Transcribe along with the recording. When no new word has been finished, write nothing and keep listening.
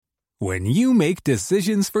When you make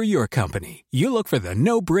decisions for your company, you look for the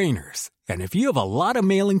no-brainers. And if you have a lot of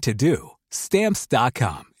mailing to do,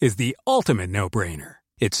 Stamps.com is the ultimate no-brainer.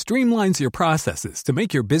 It streamlines your processes to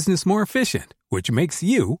make your business more efficient, which makes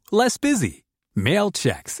you less busy. Mail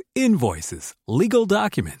checks, invoices, legal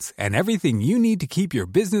documents, and everything you need to keep your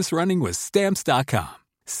business running with Stamps.com.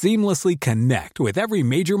 Seamlessly connect with every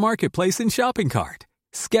major marketplace and shopping cart.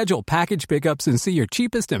 Schedule package pickups and see your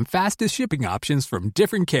cheapest and fastest shipping options from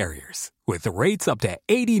different carriers. With rates up to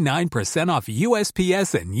 89% off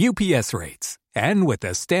USPS and UPS rates. And with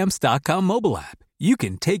the Stamps.com mobile app, you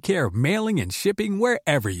can take care of mailing and shipping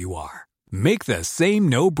wherever you are. Make the same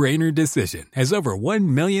no-brainer decision as over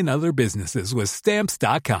 1 million other businesses with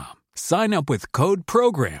Stamps.com. Sign up with code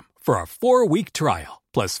PROGRAM for a 4-week trial,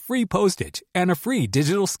 plus free postage and a free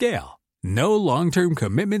digital scale. No long-term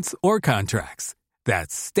commitments or contracts.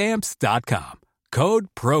 That's Stamps.com. Code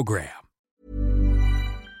PROGRAM.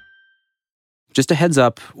 Just a heads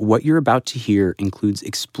up, what you're about to hear includes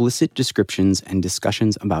explicit descriptions and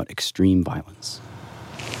discussions about extreme violence.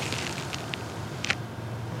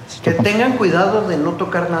 Que tengan cuidado de no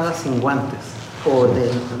tocar nada sin guantes.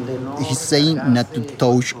 He's saying not to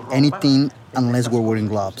touch anything unless we're wearing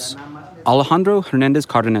gloves. Alejandro Hernandez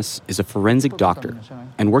Cardenas is a forensic doctor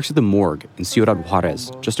and works at the morgue in Ciudad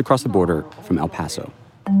Juarez, just across the border from El Paso.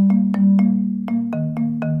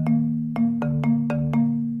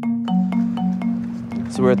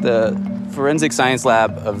 So we're at the forensic science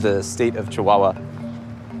lab of the state of Chihuahua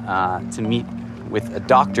to meet with a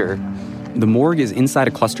doctor. The morgue is inside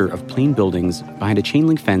a cluster of plain buildings behind a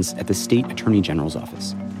chain-link fence at the state attorney general's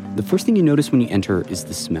office. The first thing you notice when you enter is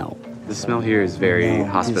the smell. The smell here is very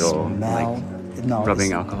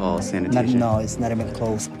rubbing alcohol, sanitation. It's not even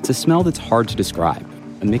close. It's a smell that's hard to describe,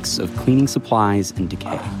 a mix of cleaning supplies and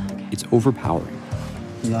decay. It's overpowering.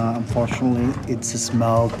 Yeah, unfortunately, it's a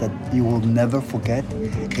smell that you will never forget.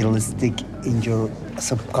 It'll stick in your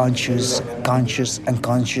subconscious, conscious, and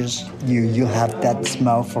conscious. You have that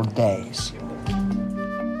smell for days.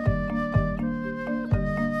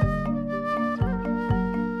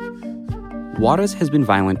 Juarez has been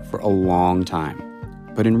violent for a long time,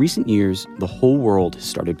 but in recent years, the whole world has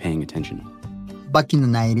started paying attention. Back in the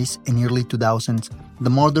 90s and early 2000s,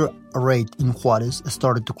 the murder rate in Juarez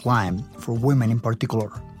started to climb, for women in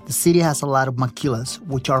particular. The city has a lot of maquilas,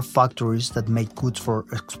 which are factories that make goods for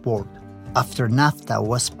export. After NAFTA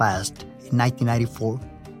was passed in 1994,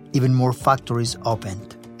 even more factories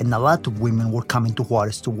opened, and a lot of women were coming to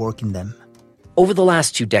Juarez to work in them. Over the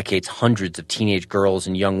last 2 decades, hundreds of teenage girls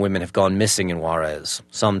and young women have gone missing in Juarez.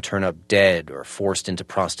 Some turn up dead or forced into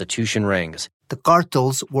prostitution rings. The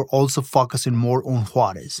cartels were also focusing more on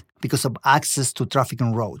Juarez because of access to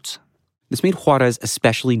trafficking roads. This made Juarez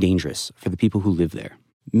especially dangerous for the people who live there.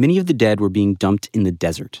 Many of the dead were being dumped in the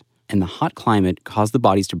desert, and the hot climate caused the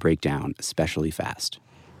bodies to break down especially fast.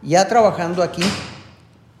 Ya trabajando aquí,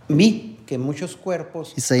 vi que muchos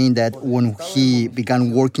cuerpos. He's saying that when he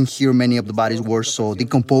began working here, many of the bodies were so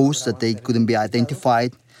decomposed that they couldn't be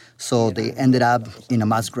identified, so they ended up in a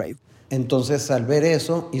mass grave. Entonces, al ver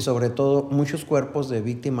eso, y sobre todo muchos cuerpos de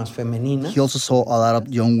víctimas femeninas. He also saw a lot of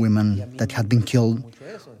young women that had been killed,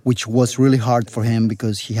 which was really hard for him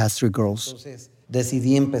because he has 3 girls. Entonces,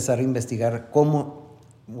 decidí empezar a investigar cómo.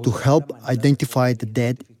 To help identify the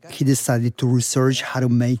dead, he decided to research how to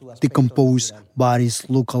make decomposed bodies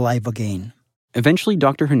look alive again. Eventually,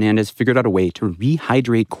 Dr. Hernandez figured out a way to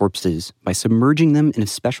rehydrate corpses by submerging them in a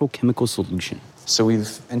special chemical solution. So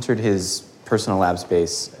we've entered his personal lab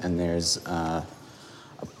space, and there's a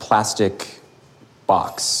plastic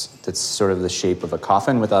box that's sort of the shape of a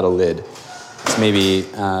coffin without a lid. It's maybe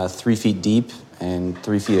 3 feet deep and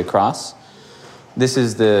 3 feet across. This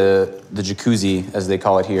is the jacuzzi, as they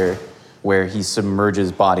call it here, where he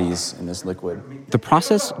submerges bodies in this liquid. The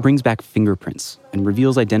process brings back fingerprints and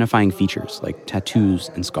reveals identifying features like tattoos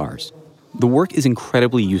and scars. The work is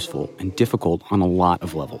incredibly useful and difficult on a lot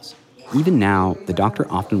of levels. Even now, the doctor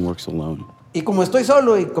often works alone. Y como estoy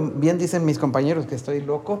solo, y bien dicen mis compañeros que estoy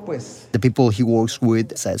loco, pues. The people he works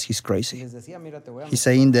with says he's crazy. He's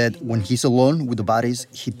saying that when he's alone with the bodies,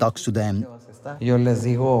 he talks to them. Yo les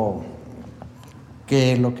digo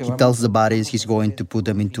que lo que he tells the bodies he's going to put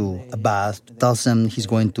them into a bath, tells them he's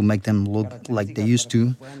going to make them look like they used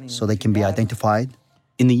to so they can be identified.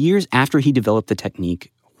 In the years after he developed the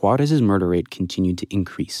technique, Juarez's murder rate continued to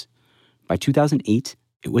increase. By 2008,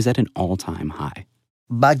 it was at an all-time high.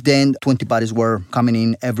 Back then, 20 bodies were coming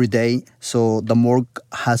in every day, so the morgue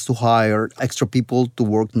has to hire extra people to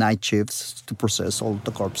work night shifts to process all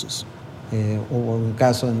the corpses. Hubo un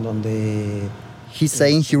caso en donde. He's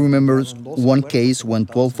saying he remembers one case when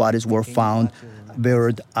 12 bodies were found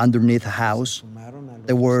buried underneath a house.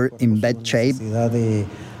 They were in bad shape.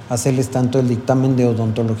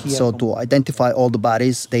 So to identify all the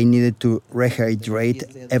bodies, they needed to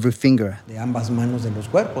rehydrate every finger.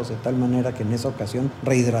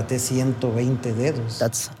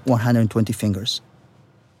 That's 120 fingers.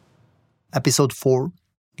 Episode 4,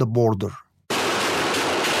 The Border.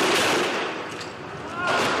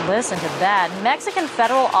 Listen to that. Mexican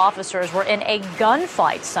federal officers were in a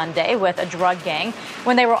gunfight Sunday with a drug gang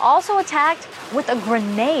when they were also attacked with a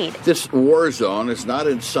grenade. This war zone is not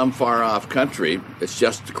in some far-off country. It's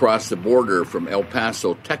just across the border from El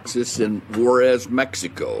Paso, Texas, and Juarez,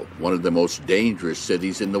 Mexico, one of the most dangerous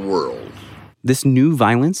cities in the world. This new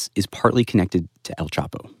violence is partly connected to El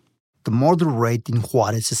Chapo. The murder rate in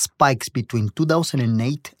Juarez spikes between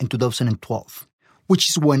 2008 and 2012. Which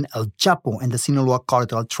is when El Chapo and the Sinaloa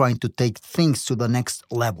cartel are trying to take things to the next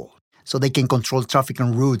level so they can control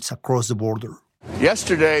trafficking routes across the border.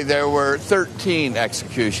 Yesterday, there were 13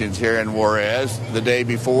 executions here in Juarez. The day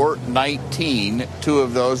before, 19. 2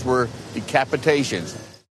 of those were decapitations.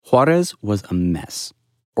 Juarez was a mess.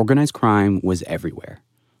 Organized crime was everywhere.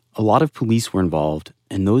 A lot of police were involved,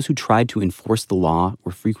 and those who tried to enforce the law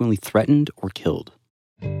were frequently threatened or killed.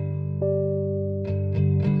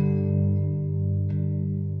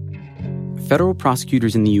 Federal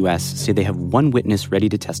prosecutors in the U.S. say they have one witness ready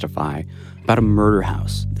to testify about a murder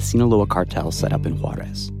house the Sinaloa cartel set up in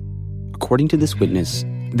Juarez. According to this witness,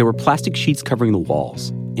 there were plastic sheets covering the walls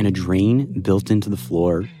and a drain built into the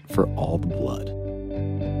floor for all the blood.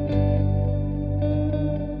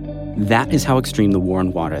 That is how extreme the war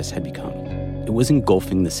in Juarez had become. It was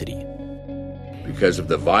engulfing the city. Because of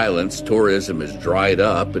the violence, tourism has dried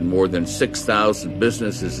up and more than 6,000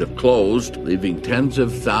 businesses have closed, leaving tens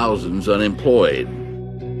of thousands unemployed.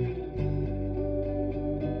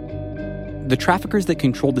 The traffickers that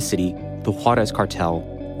controlled the city, the Juarez cartel,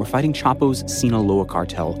 were fighting Chapo's Sinaloa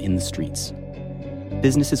cartel in the streets.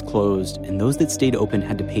 Businesses closed, and those that stayed open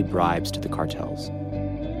had to pay bribes to the cartels.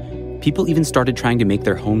 People even started trying to make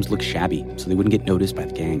their homes look shabby so they wouldn't get noticed by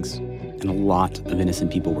the gangs. And a lot of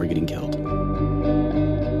innocent people were getting killed.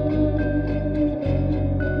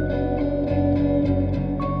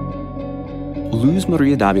 Luz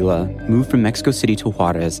Maria Davila moved from Mexico City to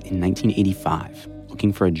Juarez in 1985,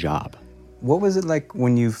 looking for a job. What was it like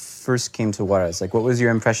when you first came to Juarez? Like, what was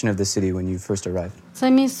your impression of the city when you first arrived?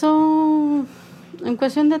 En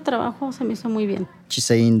cuestión de trabajo, se me hizo muy bien. She's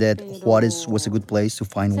saying that Juarez was a good place to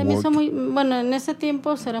find work. En ese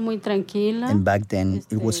tiempo era muy tranquila. And back then,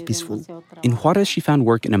 it was peaceful. In Juarez, she found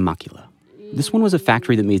work in a maquila. This one was a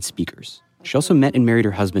factory that made speakers. She also met and married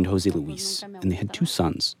her husband, Jose Luis, and they had 2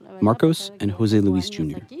 sons, Marcos and Jose Luis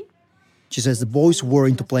Jr. She says the boys were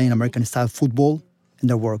into playing American-style football, and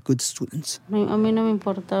they were good students.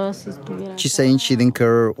 She's saying she didn't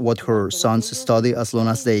care what her sons studied as long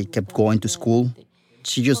as they kept going to school.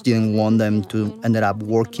 She just didn't want them to end up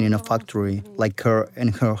working in a factory like her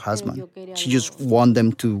and her husband. She just wanted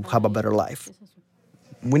them to have a better life.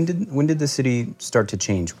 When did the city start to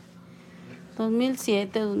change?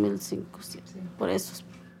 2007, 2005. Por eso.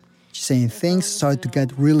 She's saying things started to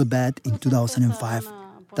get really bad in 2005.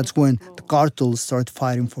 That's when the cartels started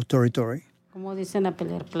fighting for territory. Como dicen, a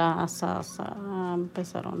pelear plazas,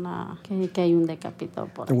 empezaron a que hay un decapitado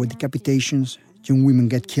por ahí. There were decapitations, young women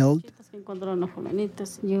get killed.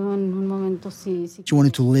 She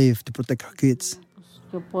wanted to live to protect her kids.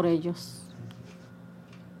 Yo por ellos.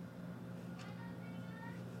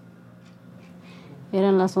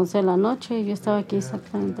 Eran las 11 de la noche y yo estaba aquí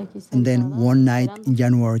exactamente aquí. And then one night in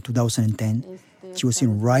January 2010, she was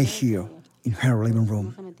sitting right here in her living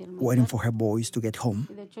room, waiting for her boys to get home.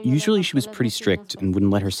 Usually she was pretty strict and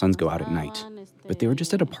wouldn't let her sons go out at night, but they were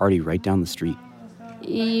just at a party right down the street.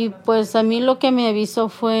 Y pues a mí lo que me avisó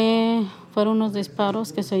fueron unos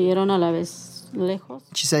disparos que se oyeron a la vez lejos.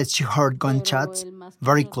 She said she heard gunshots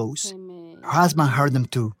very close. Her husband heard them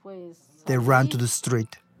too. They ran to the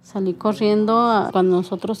street. Salí corriendo cuando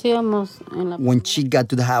nosotros íbamos en la... When she got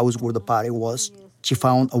to the house where the party was, she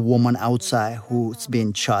found a woman outside who's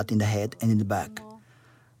been shot in the head and in the back.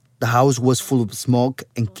 The house was full of smoke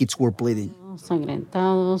and kids were bleeding.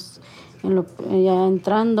 Sangrentados. Ya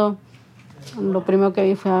entrando, lo primero que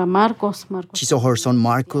vi fue a Marcos. She saw her son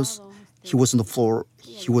Marcos. He was on the floor.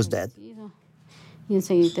 He was dead. Y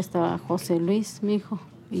enseguida estaba José Luis, mi hijo,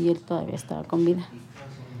 y él todavía estaba con vida.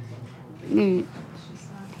 Y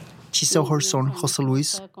she saw her son, José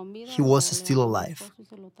Luis. He was still alive.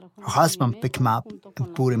 Her husband picked him up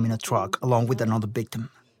and put him in a truck along with another victim.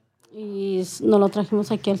 Y nos lo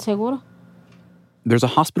trajimos aquí al seguro. There's a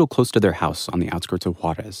hospital close to their house on the outskirts of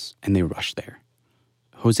Juarez, and they rushed there.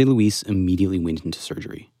 Jose Luis immediately went into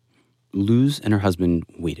surgery. Luz and her husband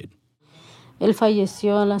waited. Él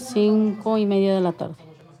falleció a las 5:30 de la tarde.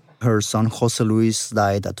 Her son Jose Luis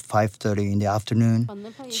died at 5:30 in the afternoon.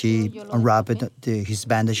 She unwrapped his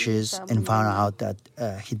bandages and found out that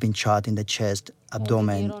he'd been shot in the chest,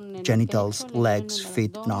 abdomen, genitals, legs,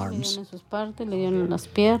 feet, and arms.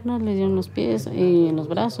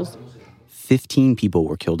 15 people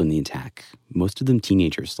were killed in the attack, most of them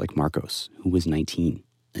teenagers like Marcos, who was 19,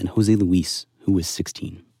 and Jose Luis, who was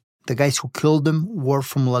 16. The guys who killed them were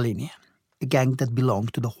from La Línea, a gang that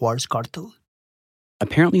belonged to the Juarez cartel.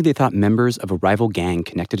 Apparently, they thought members of a rival gang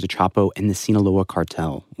connected to Chapo and the Sinaloa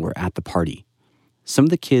cartel were at the party. Some of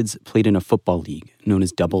the kids played in a football league known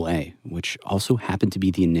as Double A, which also happened to be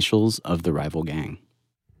the initials of the rival gang.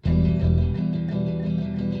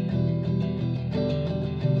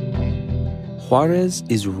 Juarez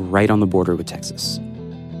is right on the border with Texas.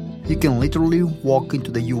 You can literally walk into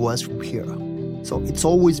the U.S. from here. So it's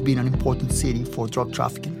always been an important city for drug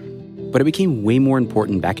trafficking. But it became way more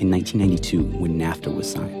important back in 1992 when NAFTA was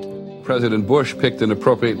signed. President Bush picked an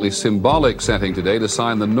appropriately symbolic setting today to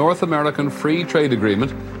sign the North American Free Trade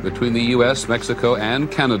Agreement between the U.S., Mexico, and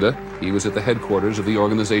Canada. He was at the headquarters of the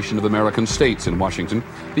Organization of American States in Washington.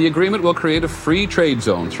 The agreement will create a free trade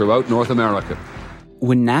zone throughout North America.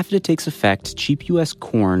 When NAFTA takes effect, cheap U.S.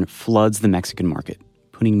 corn floods the Mexican market,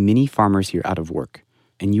 putting many farmers here out of work.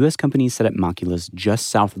 And U.S. companies set up maquilas just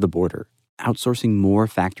south of the border, outsourcing more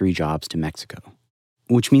factory jobs to Mexico.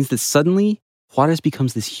 Which means that suddenly, Juarez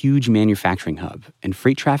becomes this huge manufacturing hub, and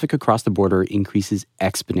freight traffic across the border increases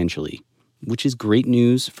exponentially, which is great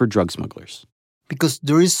news for drug smugglers. Because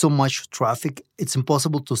there is so much traffic, it's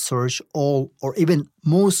impossible to search all or even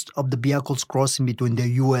most of the vehicles crossing between the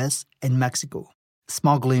U.S. and Mexico.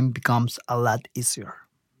 Smuggling becomes a lot easier.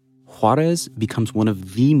 Juarez becomes one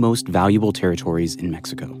of the most valuable territories in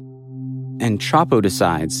Mexico. And Chapo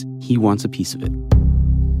decides he wants a piece of it.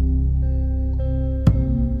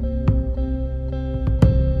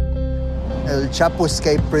 El Chapo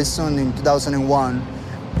escaped prison in 2001.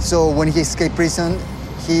 So when he escaped prison,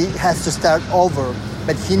 he has to start over.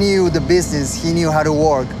 But he knew the business, he knew how to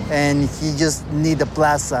work, and he just needed a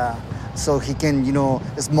plaza so he can,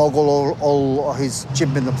 smuggle all his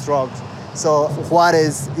shipment of drugs. So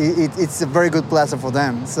Juarez, it's a very good plaza for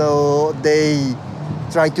them. So they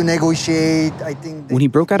try to negotiate. I think when he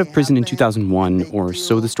broke out of prison in 2001, or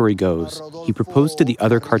so the story goes, he proposed to the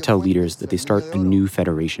other cartel leaders that they start a new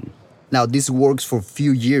federation. Now, this works for a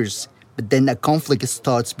few years, but then a conflict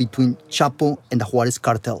starts between Chapo and the Juarez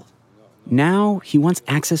cartel. Now, he wants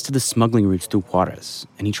access to the smuggling routes through Juarez,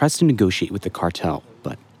 and he tries to negotiate with the cartel,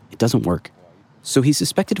 but it doesn't work. So he's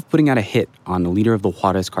suspected of putting out a hit on the leader of the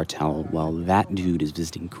Juarez cartel while that dude is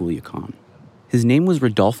visiting Culiacan. His name was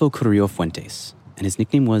Rodolfo Carrillo Fuentes, and his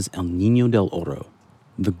nickname was El Niño del Oro,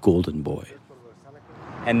 the Golden Boy.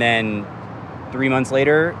 And then 3 months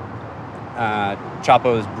later,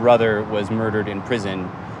 Chapo's brother was murdered in prison,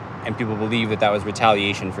 and people believe that was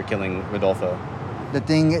retaliation for killing Rodolfo. The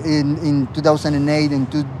thing in 2008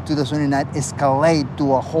 and 2009 escalated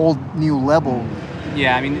to a whole new level.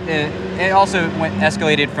 Yeah, I mean, it also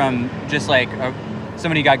escalated from just like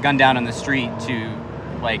somebody got gunned down on the street to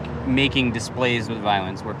like making displays with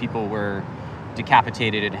violence where people were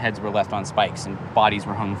decapitated and heads were left on spikes and bodies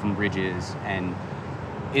were hung from bridges. And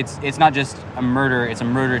it's not just a murder, it's a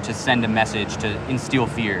murder to send a message, to instill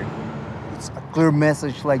fear. It's a clear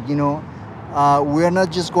message like, we're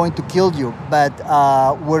not just going to kill you, but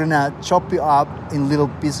we're going to chop you up in little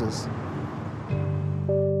pieces.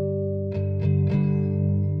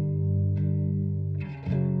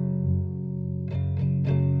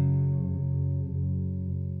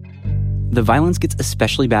 The violence gets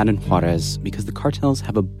especially bad in Juarez because the cartels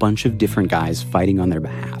have a bunch of different guys fighting on their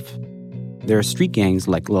behalf. There are street gangs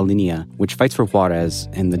like La Línea, which fights for Juarez,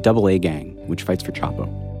 and the Double A gang, which fights for Chapo.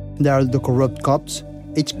 There are the corrupt cops.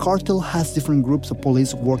 Each cartel has different groups of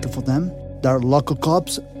police working for them. There are local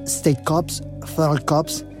cops, state cops, federal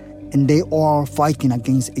cops, and they all are fighting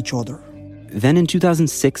against each other. Then in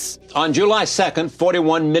 2006... On July 2nd,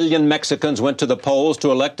 41 million Mexicans went to the polls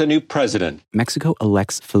to elect a new president. Mexico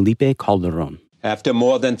elects Felipe Calderón. After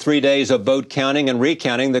more than 3 days of vote counting and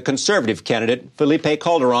recounting, the conservative candidate, Felipe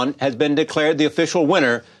Calderón, has been declared the official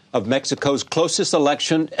winner of Mexico's closest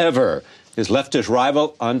election ever. His leftist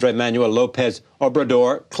rival, Andrés Manuel López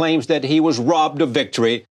Obrador, claims that he was robbed of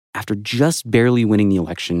victory. After just barely winning the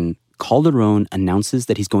election, Calderón announces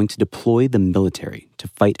that he's going to deploy the military to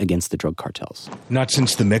fight against the drug cartels. Not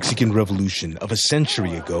since the Mexican Revolution of a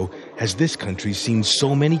century ago has this country seen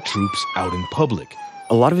so many troops out in public.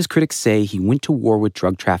 A lot of his critics say he went to war with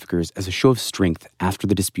drug traffickers as a show of strength after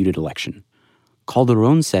the disputed election.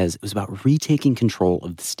 Calderon says it was about retaking control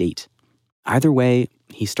of the state. Either way,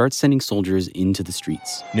 he starts sending soldiers into the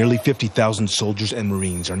streets. Nearly 50,000 soldiers and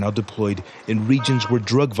Marines are now deployed in regions where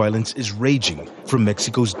drug violence is raging, from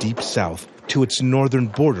Mexico's deep south to its northern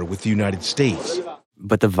border with the United States.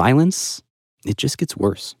 But the violence, it just gets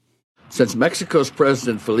worse. Since Mexico's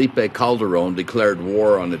President Felipe Calderon declared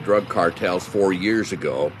war on the drug cartels 4 years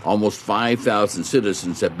ago, almost 5,000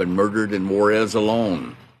 citizens have been murdered in Juarez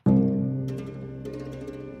alone.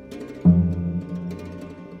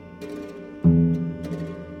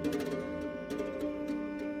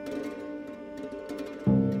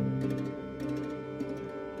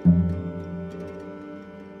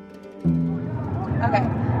 Okay,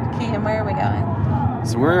 Keegan, where are we going?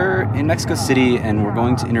 So we're in Mexico City, and we're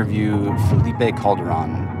going to interview Felipe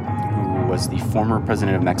Calderon, who was the former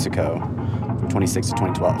president of Mexico from 2006 to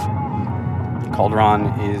 2012. Calderon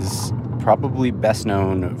is probably best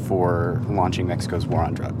known for launching Mexico's war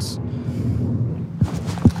on drugs.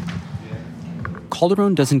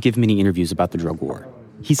 Calderon doesn't give many interviews about the drug war.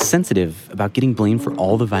 He's sensitive about getting blamed for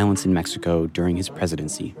all the violence in Mexico during his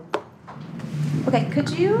presidency. Okay, could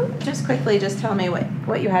you just quickly just tell me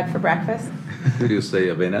what you had for breakfast? You say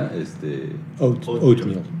avena,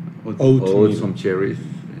 oatmeal. Oats, some cherries,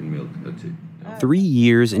 and milk. That's it. 3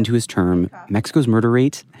 years into his term, Mexico's murder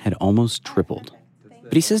rate had almost tripled.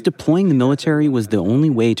 But he says deploying the military was the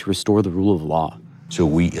only way to restore the rule of law. So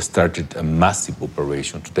we started a massive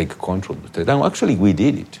operation to take control of the state. And actually, we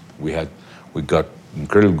did it. We got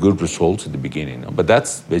incredibly good results at the beginning. But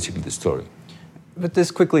that's basically the story. But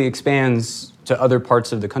this quickly expands to other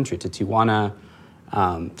parts of the country, to Tijuana,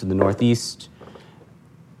 to the northeast.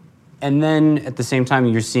 And then at the same time,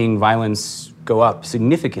 you're seeing violence go up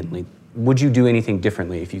significantly. Would you do anything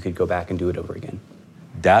differently if you could go back and do it over again?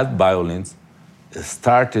 That violence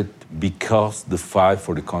started because the fight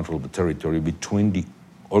for the control of the territory between the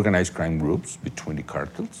organized crime groups, between the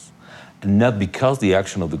cartels, and not because the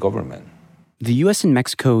action of the government. The U.S. and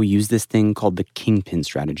Mexico use this thing called the Kingpin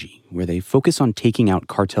strategy, where they focus on taking out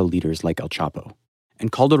cartel leaders like El Chapo.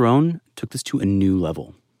 And Calderon took this to a new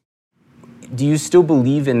level. Do you still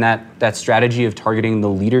believe in that strategy of targeting the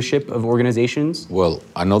leadership of organizations? Well,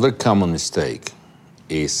 another common mistake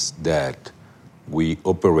is that we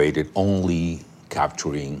operated only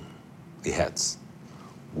capturing the heads.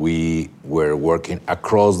 We were working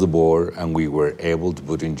across the board, and we were able to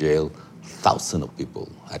put in jail thousands of people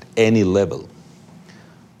at any level.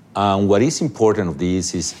 What is important of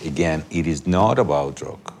this is, again, it is not about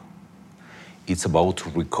drug. It's about to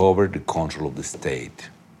recover the control of the state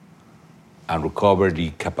and recover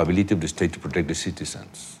the capability of the state to protect the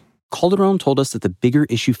citizens. Calderon told us that the bigger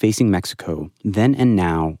issue facing Mexico then and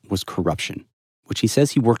now was corruption, which he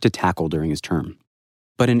says he worked to tackle during his term.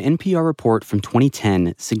 But an NPR report from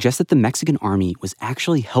 2010 suggests that the Mexican army was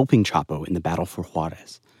actually helping Chapo in the battle for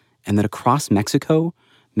Juarez, and that across Mexico,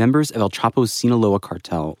 members of El Chapo's Sinaloa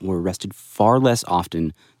cartel were arrested far less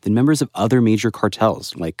often than members of other major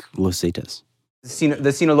cartels like Los Zetas.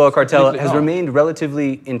 The Sinaloa cartel has remained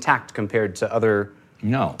relatively intact compared to other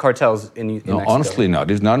cartels in Mexico. No, honestly not.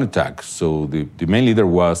 It's not intact. So the main leader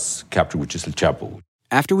was captured, which is El Chapo.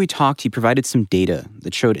 After we talked, he provided some data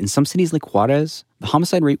that showed in some cities like Juarez, the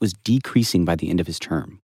homicide rate was decreasing by the end of his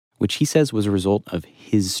term, which he says was a result of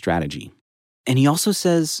his strategy. And he also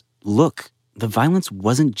says, look, the violence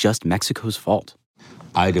wasn't just Mexico's fault.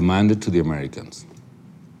 I demanded to the Americans,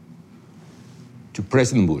 to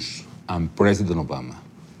President Bush and President Obama,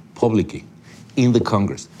 publicly, in the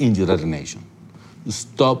Congress, in the United Nations, to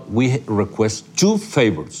stop. We request 2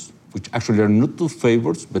 favors, which actually are not 2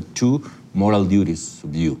 favors, but 2 moral duties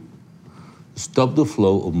of you. Stop the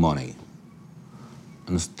flow of money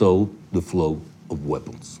and stop the flow of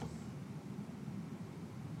weapons.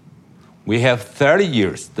 We have 30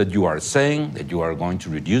 years that you are saying that you are going to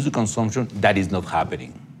reduce the consumption. That is not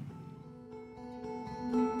happening.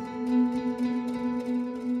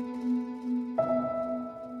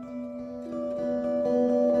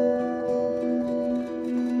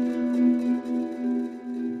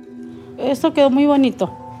 Esto quedó muy bonito.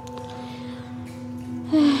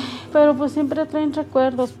 Pero pues siempre traen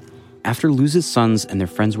recuerdos. After Luz's sons and their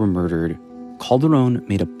friends were murdered, Calderon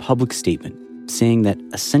made a public statement saying that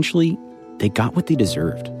essentially they got what they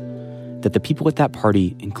deserved. That the people at that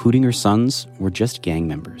party, including her sons, were just gang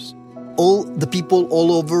members. All the people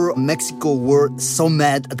all over Mexico were so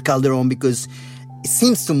mad at Calderon because it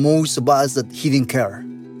seems to most of us that he didn't care.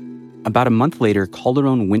 About a month later,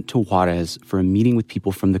 Calderon went to Juarez for a meeting with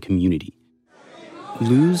people from the community.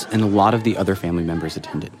 Luz and a lot of the other family members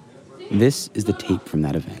attended. This is the tape from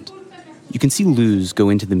that event. You can see Luz go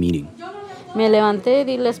into the meeting. Me levanté,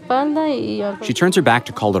 di la espalda y... She turns her back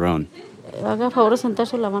to Calderon. Haga favor de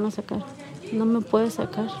sentarse, la van a sacar. No me puede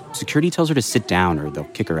sacar. Security tells her to sit down or they'll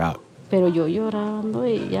kick her out. Pero yo llorando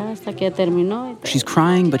y ya hasta que terminó. She's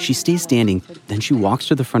crying, but she stays standing. Then she walks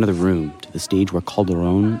to the front of the room, to the stage where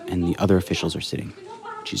Calderon and the other officials are sitting.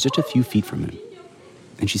 She's just a few feet from him.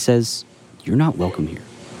 And she says, "You're not welcome here."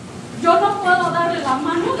 Yo no puedo darle la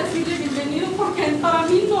mano, decirle bienvenido, porque para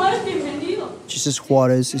mí no es bienvenido. She says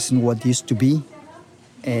Juarez isn't what it used to be,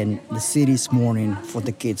 and the city is mourning for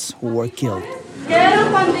the kids who were killed.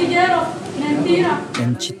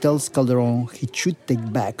 And she tells Calderon he should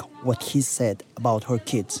take back what he said about her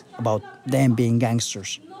kids, about them being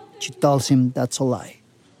gangsters. She tells him that's a lie.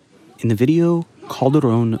 In the video,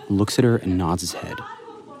 Calderon looks at her and nods his head.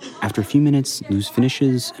 After a few minutes, Luz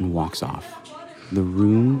finishes and walks off. The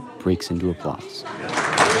room breaks into applause.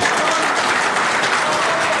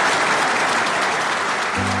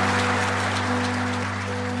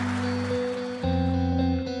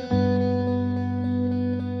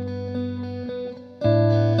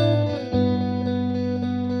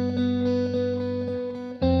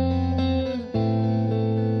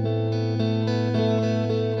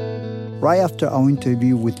 Right after our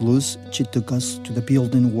interview with Luz, she took us to the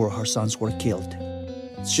building where her sons were killed.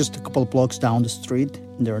 It's just a couple of blocks down the street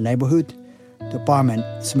in their neighborhood. The apartment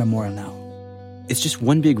is a memorial now. It's just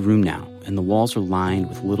one big room now, and the walls are lined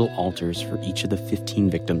with little altars for each of the 15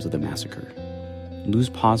 victims of the massacre. Luz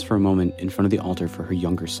paused for a moment in front of the altar for her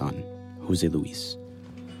younger son, Jose Luis.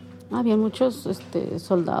 Había muchos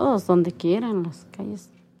soldados donde quiera en las calles.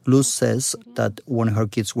 Luz says that when her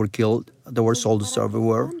kids were killed, there were soldiers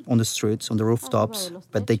everywhere, on the streets, on the rooftops,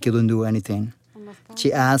 but they couldn't do anything.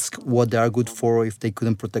 She asked what they are good for if they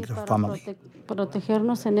couldn't protect her family.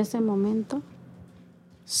 Protegernos en ese momento.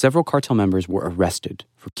 Several cartel members were arrested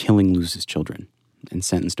for killing Luz's children and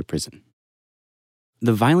sentenced to prison.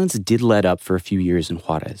 The violence did let up for a few years in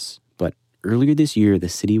Juarez, but earlier this year, the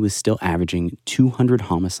city was still averaging 200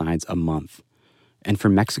 homicides a month. And for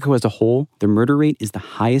Mexico as a whole, the murder rate is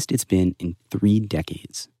the highest it's been in 3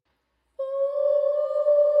 decades.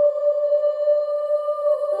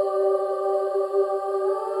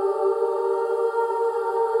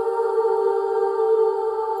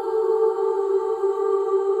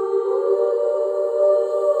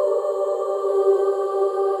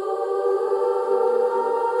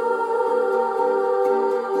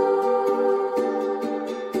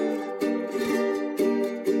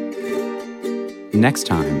 Next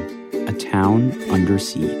time, a town under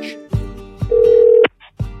siege.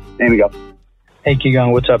 There we go. Hey,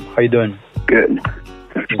 Keegan, what's up? How you doing? Good.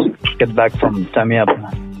 Just get back from Tamiap.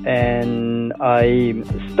 And I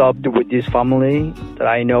stopped with this family that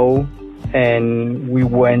I know, and we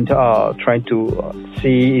went trying to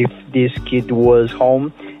see if this kid was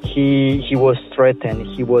home. He was threatened.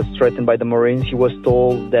 He was threatened by the Marines. He was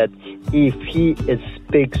told that if he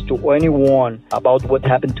speaks to anyone about what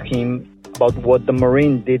happened to him, about what the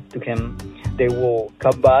Marine did to him, they will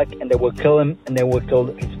come back and they will kill him and they will kill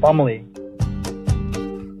his family.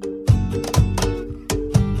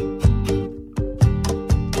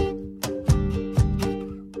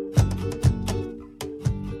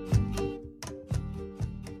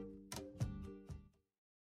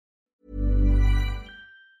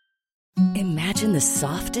 Imagine the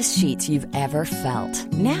softest sheets you've ever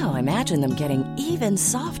felt. Now imagine them getting even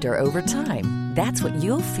softer over time. That's what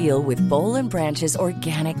you'll feel with Boll & Branch's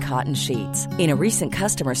organic cotton sheets. In a recent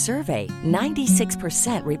customer survey,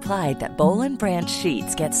 96% replied that Boll & Branch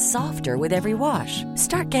sheets get softer with every wash.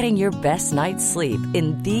 Start getting your best night's sleep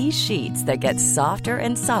in these sheets that get softer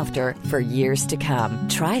and softer for years to come.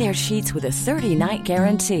 Try their sheets with a 30-night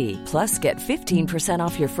guarantee. Plus, get 15%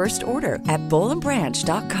 off your first order at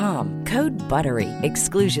bollandbranch.com. Code BUTTERY.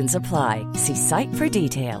 Exclusions apply. See site for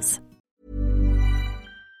details.